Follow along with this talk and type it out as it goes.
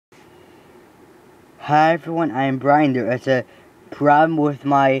Hi everyone, I am Brian. There is a problem with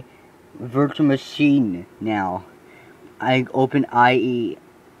my virtual machine now. I open IE.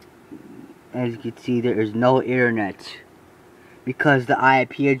 As you can see, there is no internet because the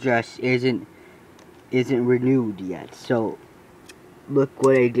IP address isn't renewed yet. So look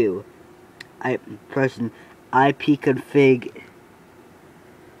what I do. I press ipconfig.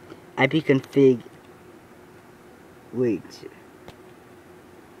 Wait.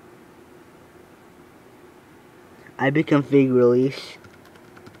 ipconfig release.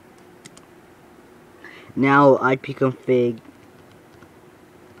 Now ipconfig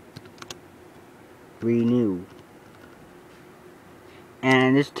renew.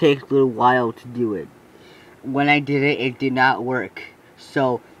 And this takes a little while to do it. When I did it, it did not work.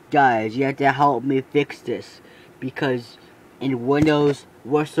 So guys, you have to help me fix this, because in Windows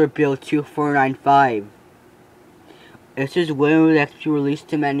Whistler Build 2495, this is Windows XP released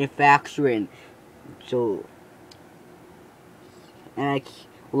to manufacturing. So, and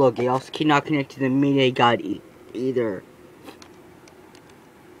look, I also cannot connect to the media guide either.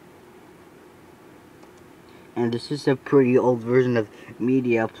 And this is a pretty old version of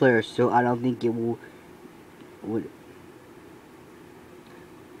media player, so I don't think it would.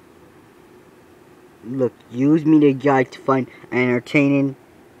 Look, use media guide to find entertaining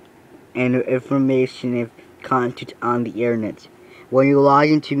and information and content on the internet. When you log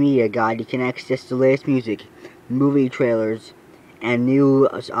into media guide, you can access the latest music, movie trailers, and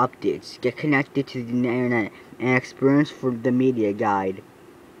news updates. Get connected to the internet and experience for the media guide.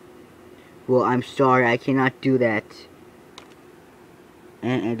 Well, I'm sorry, I cannot do that.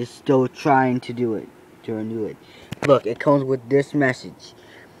 And it's still trying to do it, to renew it. Look, it comes with this message.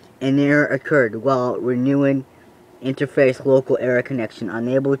 An error occurred while renewing interface local error connection.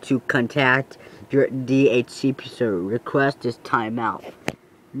 Unable to contact your DHCP server. Request is timeout.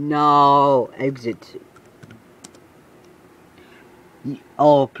 No, exit.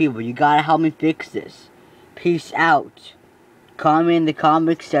 Oh, people, you gotta help me fix this. Peace out. Comment in the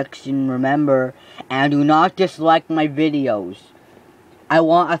comment section, remember, and do not dislike my videos. I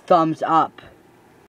want a thumbs up.